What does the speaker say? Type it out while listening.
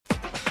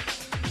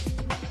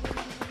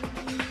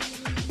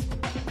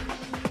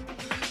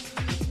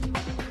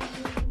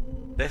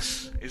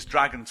This is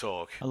Dragon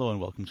Talk. Hello and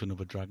welcome to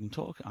another Dragon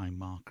Talk. I'm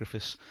Mark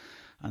Griffiths,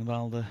 and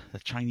while the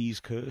Chinese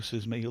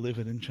curses may live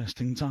in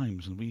interesting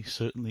times, and we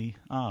certainly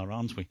are,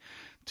 aren't we?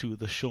 Two of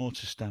the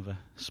shortest ever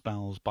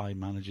spells by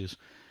managers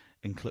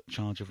in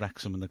charge of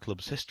Wrexham in the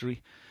club's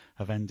history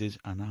have ended,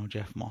 and now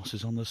Jeff Moss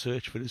is on the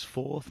search for his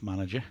fourth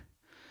manager.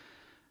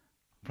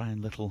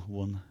 Brian Little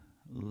won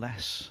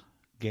less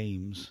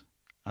games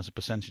as a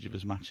percentage of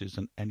his matches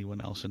than anyone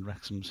else in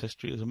Wrexham's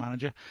history as a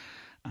manager,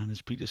 and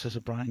his predecessor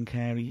Brian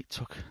Carey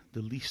took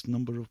the least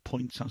number of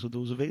points out of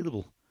those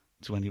available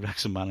to any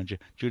Wrexham manager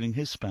during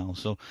his spell.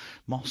 So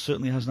Moss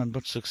certainly hasn't had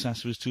much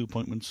success with his two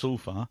appointments so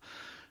far,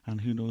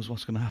 and who knows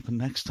what's going to happen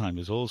next time.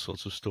 There's all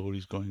sorts of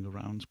stories going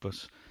around,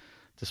 but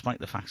despite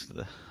the fact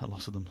that a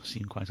lot of them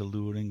seem quite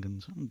alluring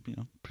and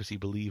pretty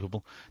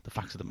believable, the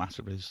fact of the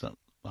matter is that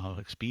our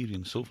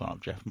experience so far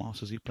of Jeff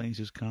Moss as he plays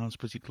his cards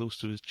pretty close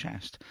to his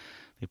chest.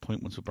 The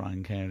appointment of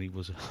Brian Carey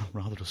was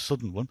rather a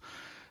sudden one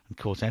and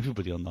caught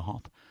everybody on the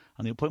hop.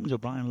 And the appointment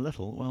of Brian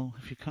Little, well,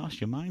 if you cast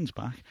your minds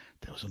back,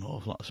 there was an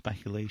awful lot of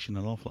speculation,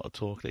 an awful lot of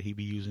talk that he'd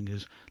be using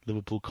his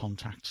Liverpool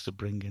contacts to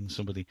bring in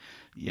somebody.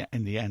 Yet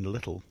in the end,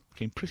 Little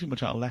came pretty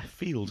much out of left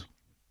field.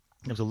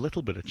 There was a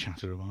little bit of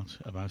chatter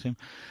about him,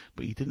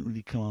 but he didn't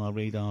really come on our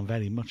radar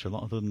very much. A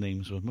lot of other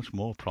names were much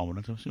more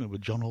prominent. I remember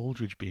John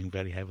Aldridge being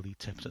very heavily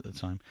tipped at the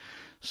time.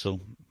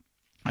 So,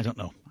 I don't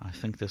know. I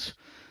think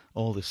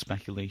all this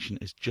speculation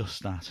is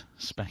just that,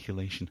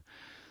 speculation.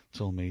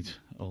 It's all made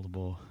all the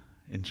more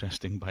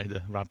interesting by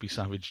the Rabbi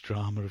Savage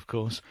drama, of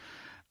course,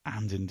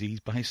 and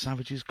indeed by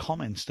Savage's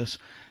comments.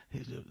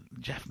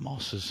 Jeff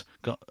Moss has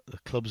got the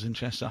club's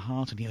interests at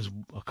heart, and he has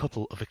a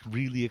couple of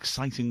really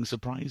exciting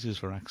surprises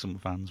for Wrexham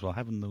fans. Well,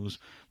 heaven knows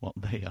what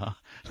they are.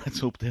 Let's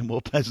hope they're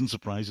more pleasant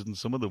surprises than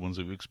some of the ones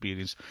we've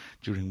experienced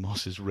during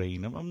Moss's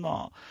reign. I'm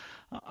not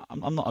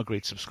a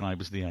great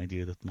subscriber to the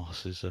idea that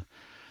Moss is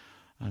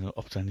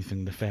up to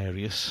anything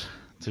nefarious,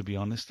 to be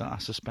honest. I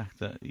suspect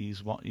that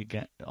he's what you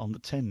get on the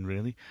tin,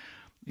 really.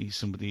 He's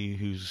somebody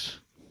who's,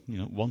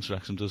 wants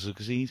Wrexham to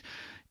succeed.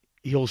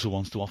 He also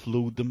wants to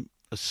offload them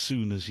as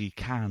soon as he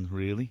can,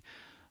 really.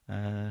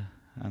 I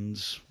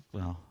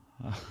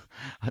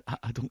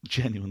don't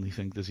genuinely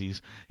think that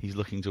he's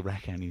looking to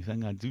wreck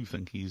anything. I do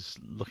think he's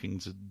looking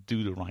to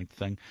do the right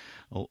thing,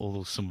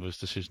 although some of his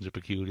decisions are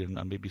peculiar and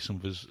maybe some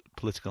of his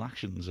political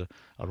actions are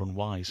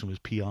unwise. Some of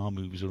his PR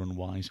moves are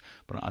unwise.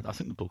 But I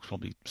think the bloke's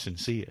probably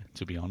sincere,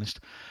 to be honest.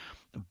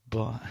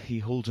 But he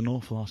holds an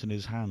awful lot in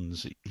his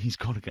hands. He's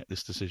got to get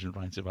this decision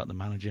right about the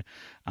manager,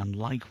 and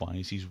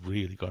likewise, he's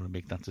really got to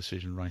make that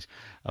decision right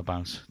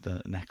about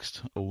the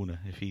next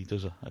owner. If he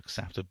does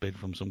accept a bid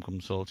from some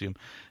consortium,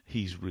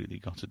 he's really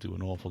got to do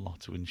an awful lot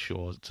to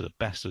ensure, to the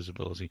best of his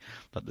ability,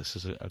 that this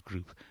is a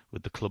group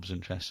with the club's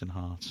interests in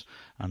heart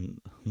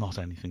and not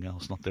anything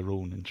else, not their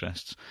own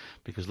interests.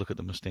 Because look at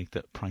the mistake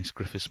that Price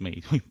Griffiths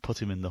made. We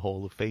put him in the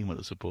Hall of Fame at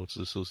the Supporters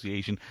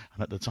Association,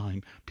 and at the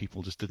time,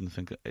 people just didn't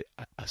think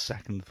a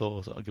second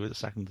thought. I'll give it a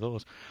second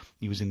thought.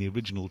 He was in the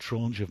original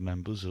tranche of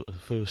members, the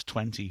first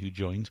 20 who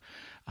joined,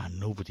 and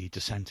nobody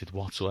dissented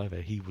whatsoever.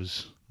 He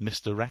was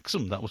Mr.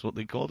 Wrexham. That was what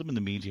they called him in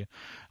the media.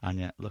 And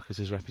yet, look at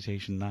his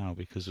reputation now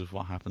because of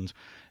what happened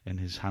in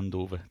his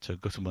handover to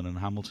Gutterman and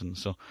Hamilton.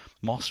 So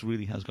Moss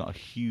really has got a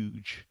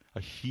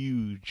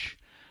huge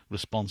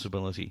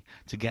responsibility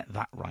to get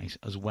that right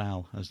as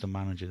well as the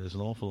manager. There's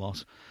an awful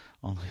lot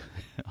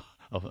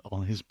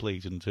on his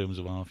plate in terms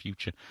of our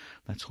future.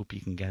 Let's hope he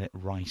can get it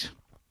right.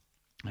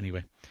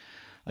 Anyway,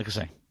 like I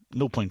say,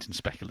 no point in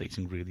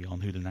speculating really on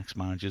who the next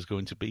manager is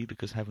going to be,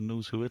 because heaven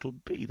knows who it'll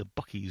be. The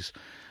Buckies,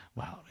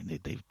 well, I mean,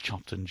 they've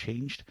chopped and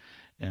changed.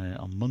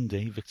 On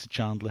Monday, Victor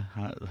Chandler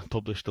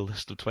published a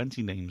list of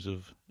 20 names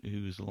of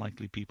who's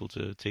likely people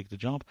to take the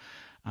job,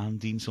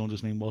 and Dean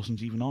Saunders' name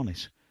wasn't even on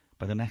it.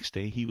 By the next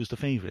day, he was the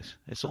favourite.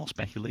 It's all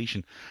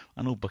speculation.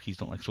 I know Buckies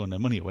don't like throwing their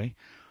money away,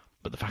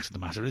 but the fact of the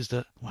matter is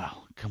that,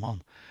 well, come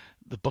on,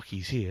 the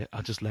Buckies here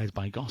are just led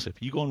by gossip.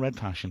 You go on Red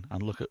Passion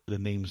and look at the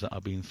names that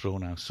are being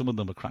thrown out. Some of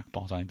them are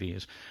crackpot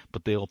ideas,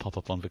 but they all pop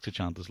up on Victor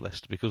Chandler's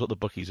list, because what the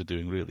Buckies are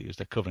doing really is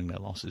they're covering their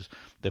losses.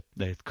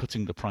 They're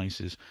cutting the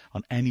prices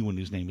on anyone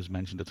whose name is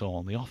mentioned at all,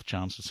 on the off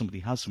chance that somebody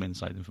has some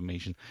inside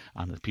information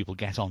and that people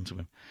get onto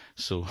him.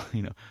 So,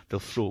 they'll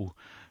throw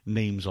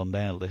names on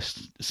their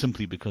list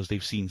simply because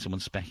they've seen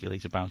someone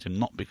speculate about him,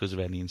 not because of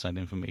any inside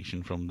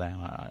information from them.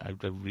 I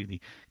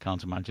really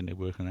can't imagine they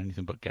work on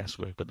anything but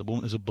guesswork. But the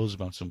moment there's a buzz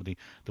about somebody,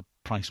 the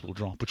price will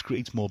drop, which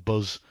creates more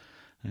buzz.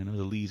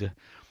 The leader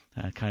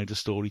carried a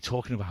story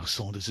talking about how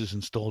Saunders is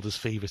installed as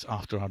favourite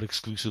after our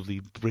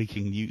exclusively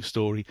breaking news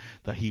story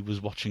that he was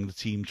watching the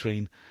team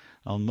train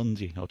on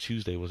Monday or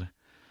Tuesday, was it?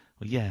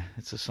 Well, yeah,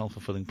 it's a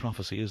self-fulfilling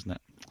prophecy, isn't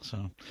it?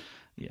 So,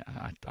 yeah,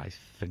 I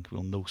think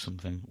we'll know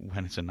something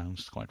when it's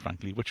announced, quite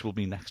frankly, which will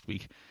be next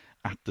week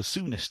at the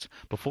soonest.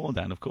 Before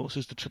then, of course,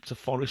 is the trip to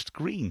Forest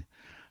Green.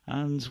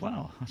 And,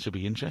 well, that should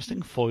be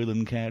interesting. Foyle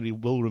and Carey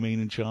will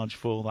remain in charge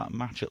for that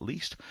match at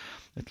least.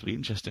 It'll be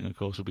interesting, of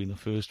course, will be the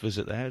first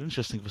visit there.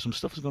 Interesting for some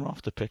stuff that's gone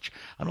off the pitch.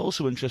 And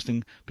also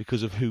interesting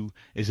because of who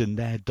is in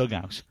their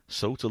dugout.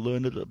 So to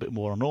learn a little bit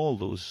more on all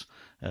those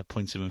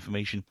points of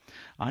information,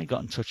 I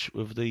got in touch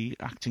with the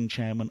acting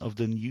chairman of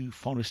the New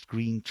Forest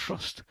Green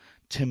Trust,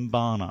 Tim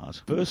Barnard.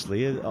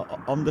 Firstly,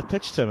 on the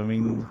pitch, Tim, I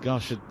mean,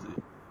 gosh,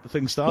 the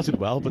thing started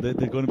well, but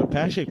they're going a bit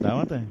pear-shaped now,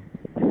 aren't they?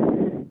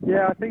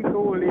 Yeah, I think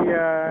all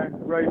the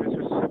Rovers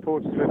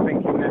supporters were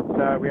thinking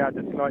that we had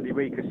a slightly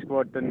weaker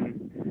squad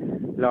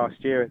than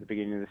last year at the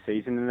beginning of the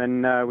season,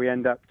 and then we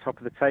end up top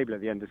of the table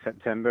at the end of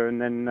September, and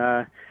then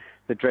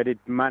the dreaded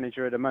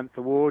Manager of the Month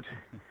award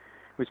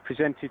was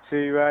presented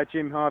to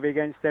Jim Harvey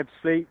against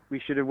Ebbsfleet. We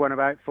should have won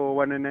about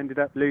 4-1 and ended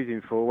up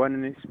losing 4-1,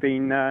 and it's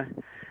been a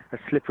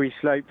slippery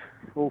slope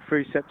all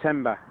through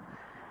September.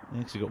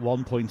 Yeah, 'cause you got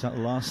 1 point out of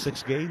the last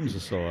 6 games or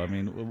so. I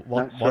mean,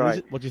 what right. is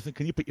it? What do you think?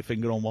 Can you put your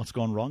finger on what's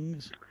gone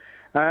wrong?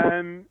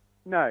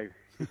 No,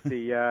 is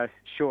the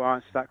short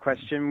answer to that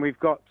question. We've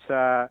got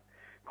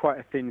quite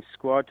a thin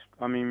squad.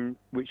 I mean,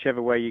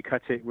 whichever way you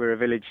cut it, we're a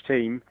village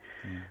team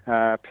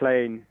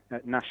playing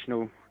at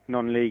national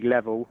non-league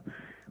level.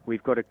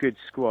 We've got a good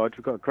squad.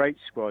 We've got a great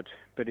squad,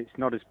 but it's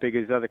not as big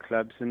as other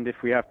clubs. And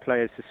if we have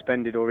players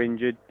suspended or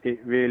injured, it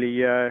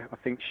really, I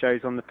think,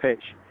 shows on the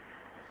pitch.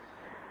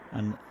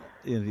 And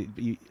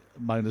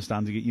my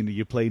understanding,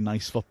 you play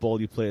nice football,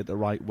 you play it the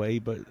right way,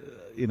 but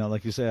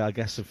like you say, I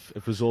guess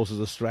if resources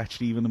are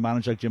stretched, even the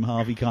manager like Jim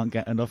Harvey can't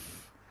get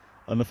enough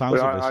out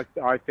of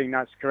it. I think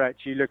that's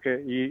correct. You look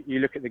at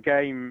the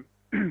game,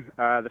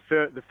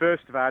 the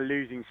first of our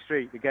losing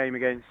streak, the game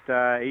against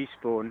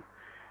Eastbourne.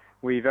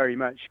 We very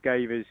much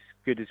gave as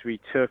good as we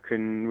took,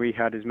 and we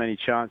had as many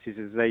chances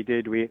as they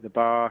did. We hit the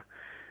bar.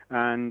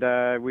 And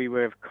we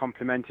were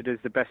complimented as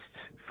the best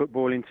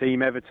footballing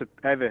team ever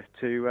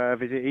to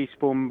visit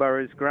Eastbourne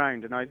Borough's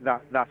ground, and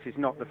that is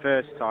not the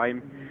first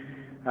time.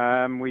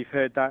 We've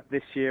heard that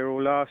this year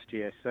or last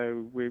year,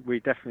 so we're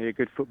definitely a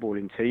good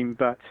footballing team.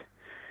 But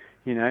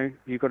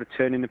you've got to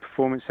turn in the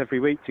performance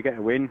every week to get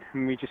a win,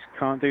 and we just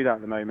can't do that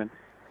at the moment.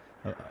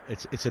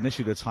 It's an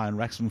issue that's high on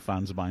Wrexham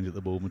fans' minds at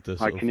the moment.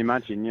 I can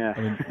imagine, yeah.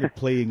 I mean,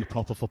 playing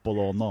proper football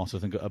or not, I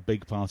think a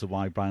big part of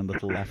why Brian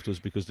Little left was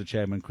because the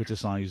chairman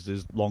criticised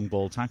his long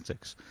ball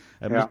tactics.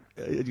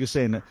 You're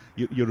saying that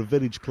you're a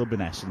village club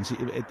in essence.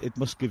 It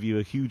must give you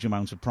a huge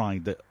amount of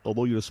pride that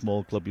although you're a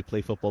small club, you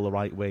play football the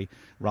right way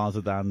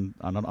rather than,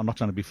 and I'm not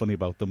trying to be funny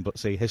about them, but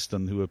say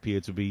Histon, who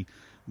appear to be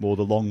more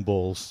the long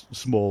balls,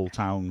 small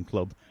town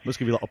club. It must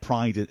give you a lot of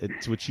pride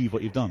to achieve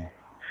what you've done.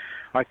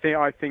 I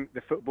think the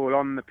football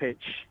on the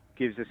pitch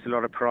gives us a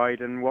lot of pride,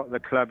 and what the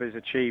club has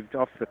achieved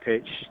off the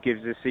pitch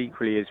gives us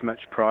equally as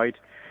much pride.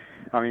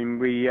 I mean,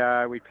 we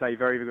play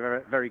very,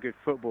 very, very good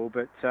football,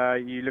 but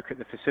you look at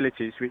the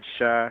facilities, which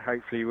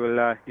hopefully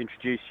we'll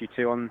introduce you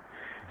to on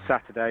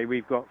Saturday.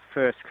 We've got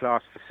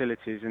first-class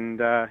facilities,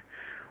 and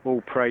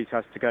all praise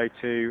has to go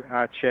to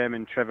our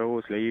chairman, Trevor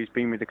Horsley, who's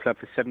been with the club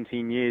for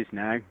 17 years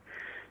now.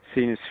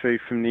 Seen us through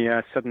from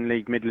the Southern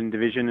League Midland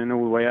Division and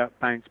all the way up,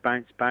 bounce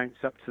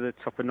up to the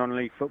top of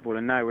non-league football,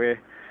 and now we're,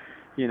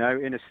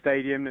 in a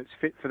stadium that's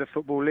fit for the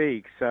Football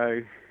League.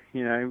 So,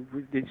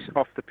 it's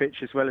off the pitch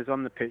as well as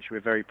on the pitch.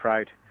 We're very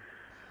proud.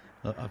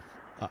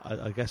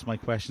 I guess my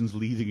question's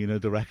leading in a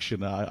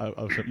direction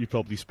you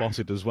probably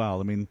spotted as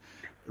well. I mean,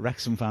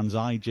 Wrexham fans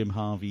eyed Jim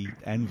Harvey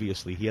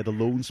enviously. He had a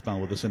loan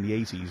spell with us in the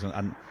 80s,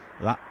 and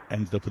that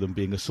ended up with him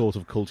being a sort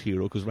of cult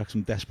hero because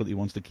Wrexham desperately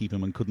wanted to keep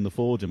him and couldn't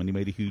afford him, and he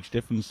made a huge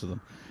difference to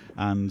them.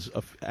 And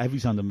every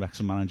time the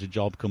Wrexham manager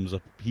job comes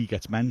up, he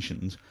gets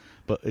mentioned,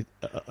 but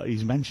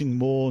he's mentioned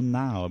more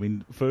now. I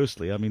mean,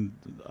 firstly,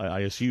 I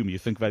assume you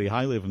think very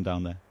highly of him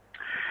down there.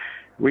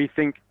 We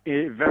think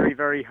very,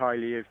 very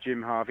highly of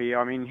Jim Harvey.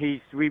 I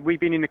mean, we've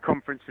been in the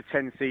conference for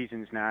 10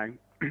 seasons now,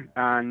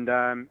 and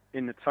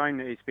in the time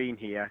that he's been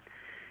here,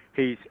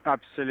 he's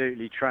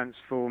absolutely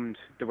transformed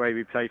the way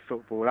we play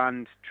football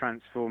and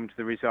transformed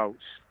the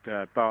results,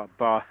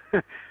 bar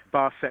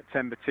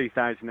September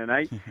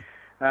 2008.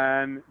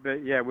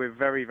 But yeah, we're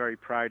very, very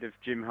proud of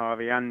Jim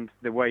Harvey and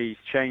the way he's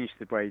changed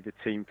the way the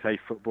team play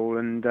football,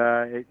 and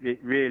it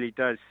really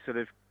does sort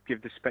of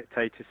give the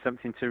spectators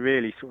something to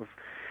really sort of,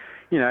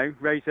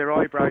 raise their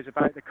eyebrows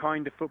about the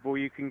kind of football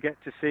you can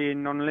get to see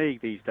in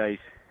non-league these days.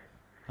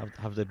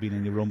 Have there been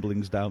any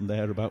rumblings down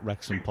there about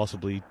Wrexham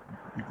possibly,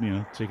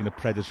 taking a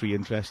predatory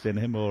interest in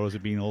him, or has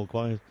it been all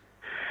quiet?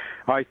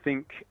 I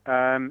think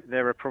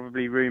there are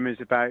probably rumours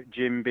about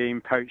Jim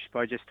being poached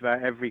by just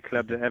about every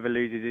club that ever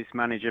loses its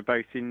manager,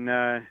 both in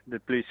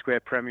the Blue Square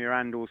Premier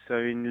and also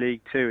in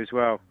League Two as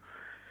well.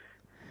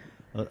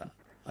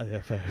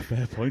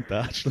 Fair point,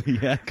 that, actually,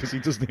 yeah, because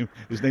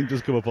his name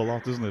does come up a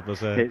lot, doesn't it?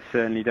 But, it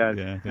certainly does,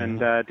 and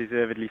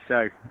deservedly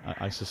so.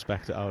 I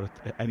suspect that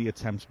any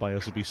attempts by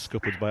us will be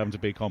scuppered by having to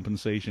pay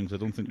compensation, because I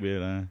don't think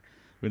we're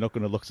not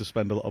going to look to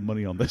spend a lot of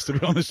money on this, to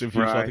be honest with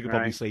you. So I think we're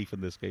probably safe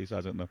in this case.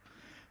 I don't know.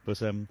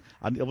 But I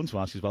want to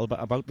ask you as well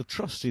about the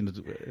trust.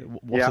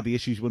 What are the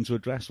issues you want to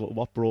address?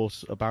 What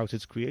brought about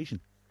its creation?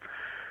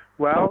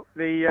 Well,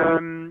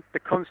 the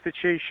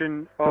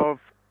constitution of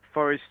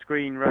Forest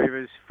Green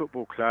Rovers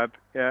Football Club,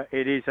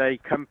 it is a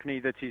company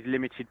that is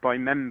limited by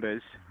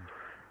members.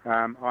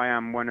 I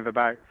am one of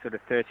about sort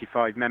of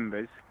 35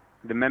 members.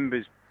 The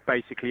members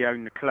basically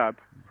own the club.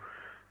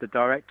 The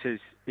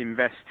directors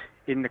invest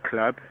in the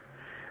club.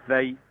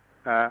 They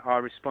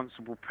are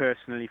responsible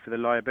personally for the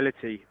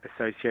liability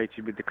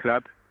associated with the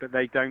club, but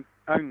they don't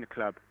own the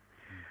club.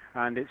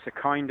 And it's a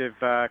kind of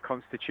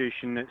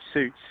constitution that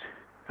suits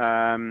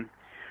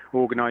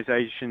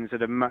organisations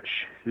at a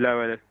much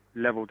lower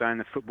level down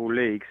the Football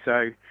League.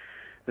 So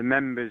the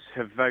members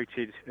have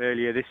voted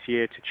earlier this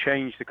year to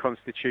change the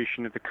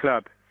constitution of the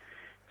club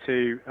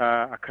to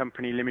a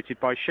company limited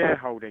by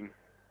shareholding,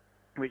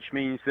 which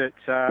means that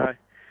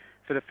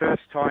for the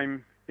first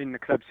time in the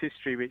club's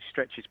history, which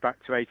stretches back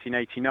to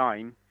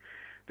 1889,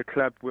 the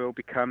club will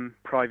become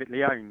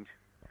privately owned.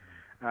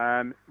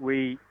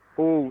 We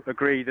all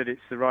agree that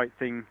it's the right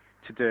thing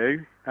to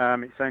do.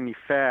 It's only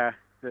fair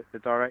that the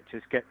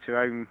directors get to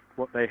own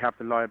what they have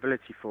the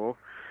liability for.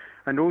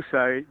 And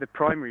also, the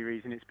primary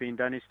reason it's being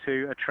done is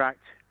to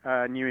attract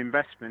new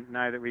investment.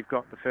 Now that we've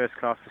got the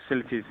first-class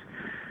facilities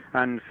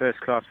and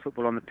first-class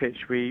football on the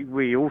pitch,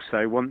 we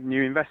also want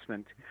new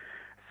investment.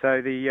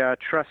 So the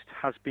trust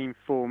has been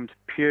formed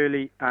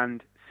purely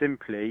and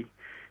simply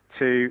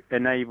to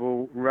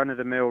enable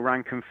run-of-the-mill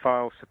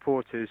rank-and-file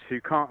supporters who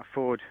can't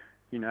afford,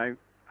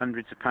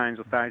 hundreds of pounds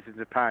or thousands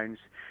of pounds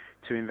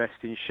to invest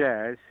in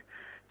shares,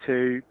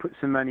 to put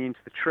some money into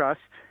the trust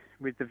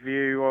with the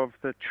view of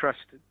the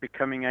trust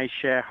becoming a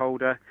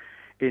shareholder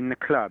in the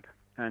club.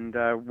 And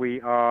we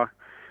are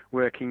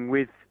working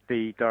with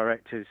the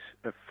directors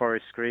of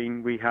Forest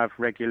Green. We have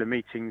regular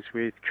meetings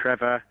with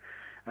Trevor.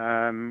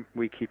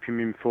 We keep him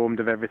informed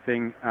of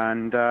everything,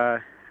 and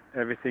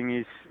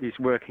everything is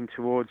working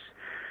towards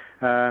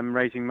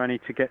raising money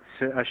to get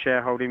a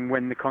shareholding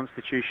when the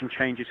constitution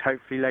changes,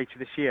 hopefully later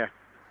this year.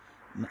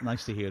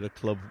 Nice to hear a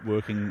club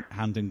working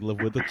hand in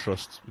glove with the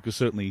trust, because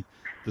certainly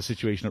the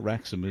situation at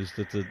Wrexham is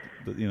that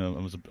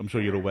I'm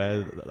sure you're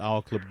aware that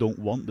our club don't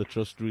want the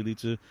trust really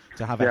to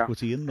have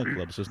equity in the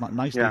club. So it's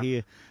nice to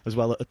hear as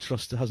well that a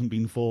trust hasn't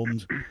been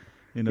formed.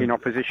 In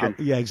opposition.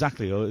 Yeah,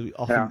 exactly.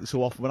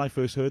 So often, when I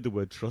first heard the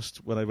word trust,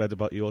 when I read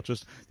about your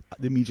trust,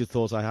 the immediate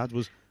thought I had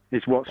was,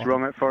 is what's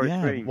wrong at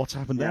Forest Green? What's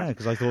happened there?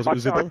 Because I thought it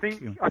was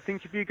I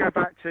think if you go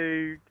back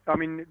to,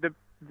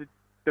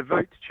 the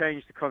vote to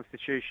change the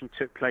constitution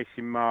took place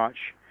in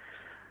March.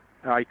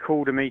 I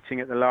called a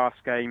meeting at the last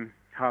home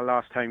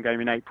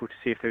game in April to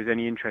see if there was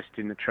any interest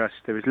in the trust.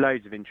 There was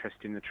loads of interest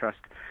in the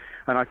trust.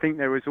 And I think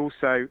there was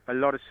also a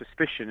lot of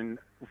suspicion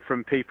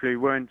from people who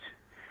weren't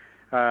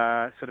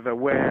sort of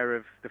aware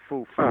of the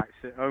full facts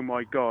that, oh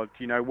my God,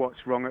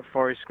 what's wrong at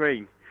Forest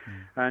Green?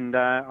 And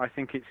I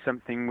think it's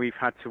something we've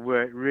had to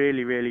work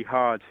really, really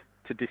hard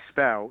to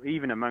dispel,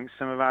 even amongst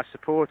some of our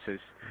supporters,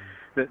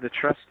 that the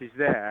trust is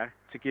there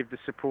to give the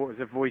supporters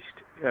a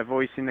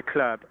voice in the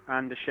club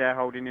and a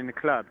shareholding in the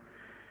club.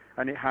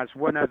 And it has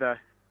one other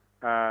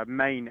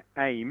main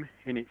aim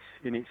in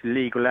its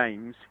legal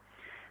aims,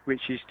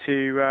 which is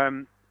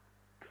to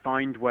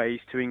find ways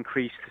to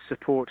increase the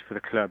support for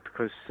the club,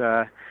 because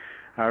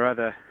our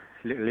other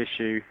little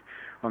issue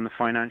on the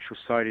financial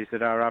side is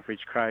that our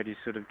average crowd is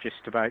sort of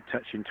just about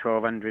touching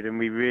 1,200, and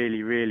we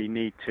really, really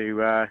need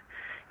to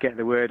get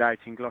the word out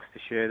in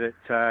Gloucestershire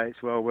that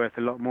it's well worth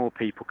a lot more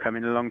people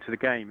coming along to the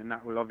game, and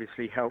that will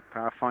obviously help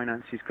our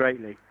finances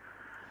greatly.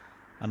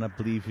 And I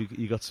believe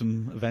you got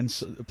some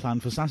events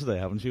planned for Saturday,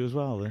 haven't you, as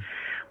well?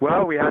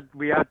 Well, we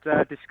had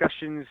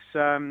discussions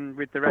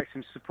with the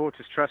Wrexham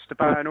Supporters Trust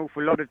about an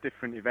awful lot of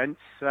different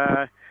events.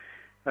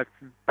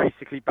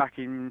 Basically, back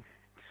in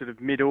sort of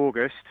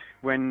mid-August,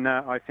 when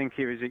I think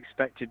it was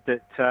expected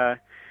that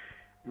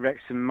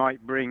Wrexham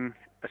might bring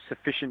a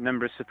sufficient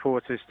number of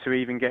supporters to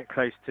even get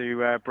close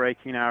to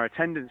breaking our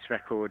attendance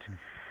record,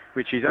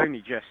 which is only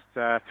just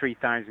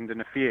 3,000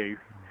 and a few.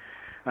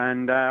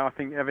 And I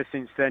think ever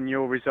since then,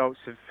 your results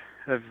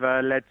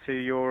have led to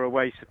your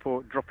away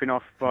support dropping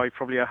off by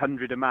probably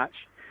 100 a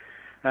match.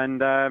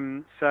 And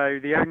so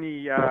the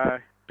only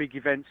big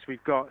events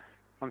we've got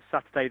on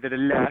Saturday that are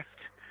left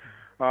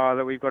are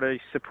that we've got a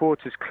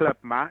supporters club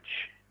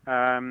match.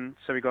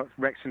 So we've got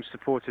Wrexham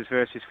supporters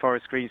versus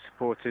Forest Green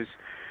supporters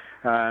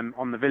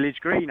on the village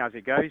green as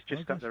it goes,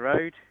 just up the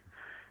road.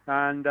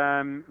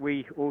 And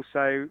we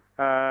also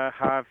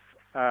have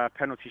a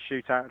penalty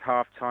shootout at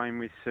half-time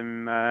with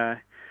some, I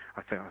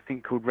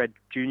think called Red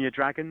Junior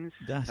Dragons.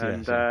 So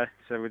they're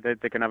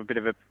going to have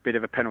a bit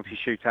of a penalty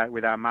shootout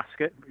with our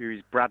mascot, who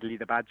is Bradley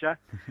the Badger.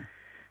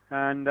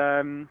 And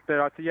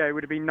but it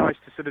would have been nice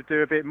to sort of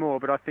do a bit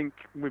more, but I think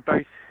we're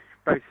both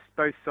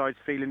sides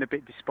feeling a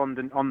bit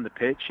despondent on the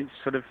pitch. It's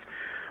sort of,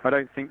 I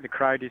don't think the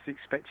crowd is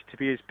expected to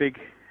be as big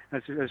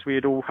as we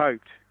had all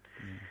hoped.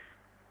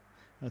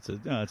 That's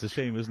a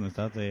shame, isn't it?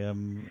 That they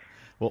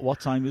what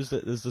time is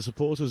the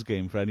supporters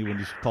game for anyone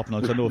who's popping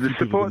out? I know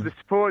the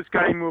supporters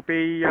game will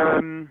be I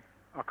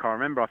can't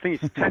remember. I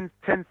think it's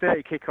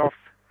 10:30 kick-off,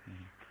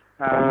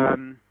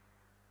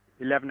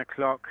 11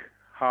 o'clock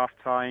half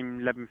time,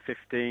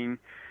 11:15.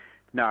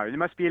 No, it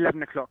must be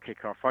 11 o'clock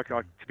kickoff.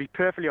 To be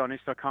perfectly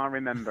honest, I can't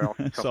remember off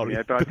the top of my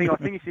head, but I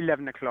think it's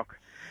 11 o'clock,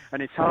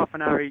 and it's half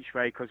an hour each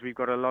way because we've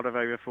got a lot of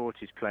over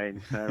 40s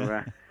playing.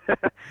 So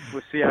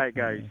we'll see how it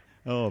goes.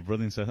 Oh,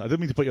 brilliant, sir. I didn't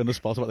mean to put you on the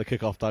spot about the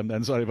kick-off time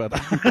then. Sorry about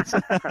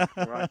that.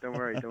 Right, don't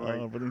worry.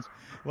 Oh, brilliant.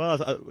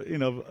 Well,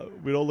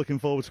 we're all looking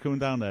forward to coming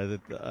down there.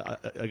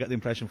 I get the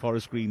impression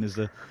Forest Green is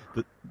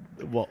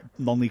what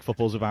non-league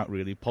football's about,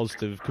 really.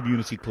 Positive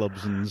community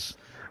clubs, and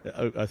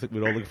I think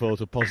we're all looking forward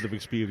to a positive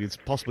experience,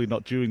 possibly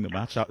not during the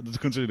match,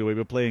 considering the way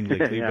we're playing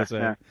lately.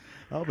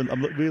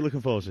 I'm really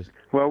looking forward to it.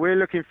 Well, we're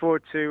looking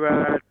forward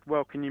to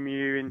welcoming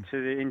you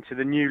into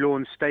the New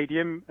Lawn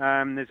Stadium.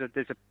 There's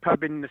a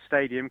pub in the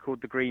stadium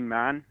called the Green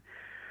Man.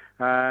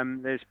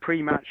 There's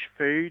pre-match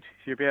food.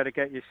 You'll be able to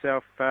get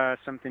yourself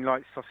something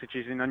like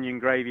sausages and onion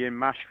gravy and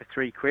mash for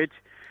 £3.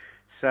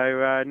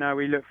 So now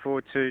we look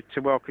forward to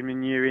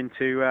welcoming you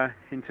into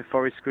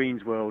Forest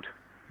Green's world.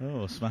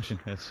 Oh, smashing!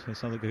 It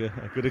sounds like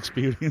a good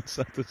experience.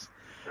 May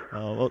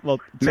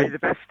the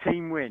best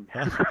team win.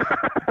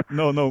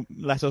 No,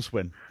 let us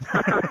win.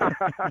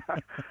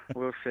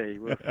 We'll see.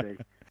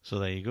 So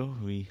there you go.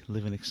 We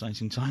live in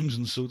exciting times,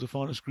 and so do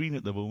Forest Green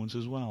at the moment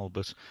as well.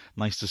 But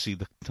nice to see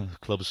the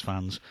club's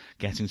fans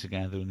getting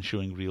together and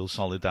showing real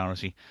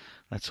solidarity.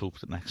 Let's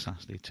hope that next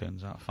Saturday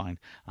turns out fine.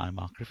 I'm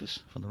Mark Griffiths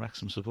from the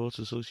Wrexham Supporters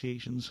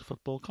Association's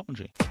football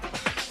commentary.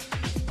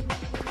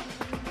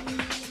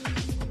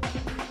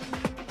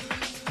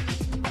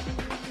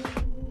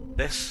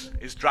 This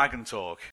is Dragon Talk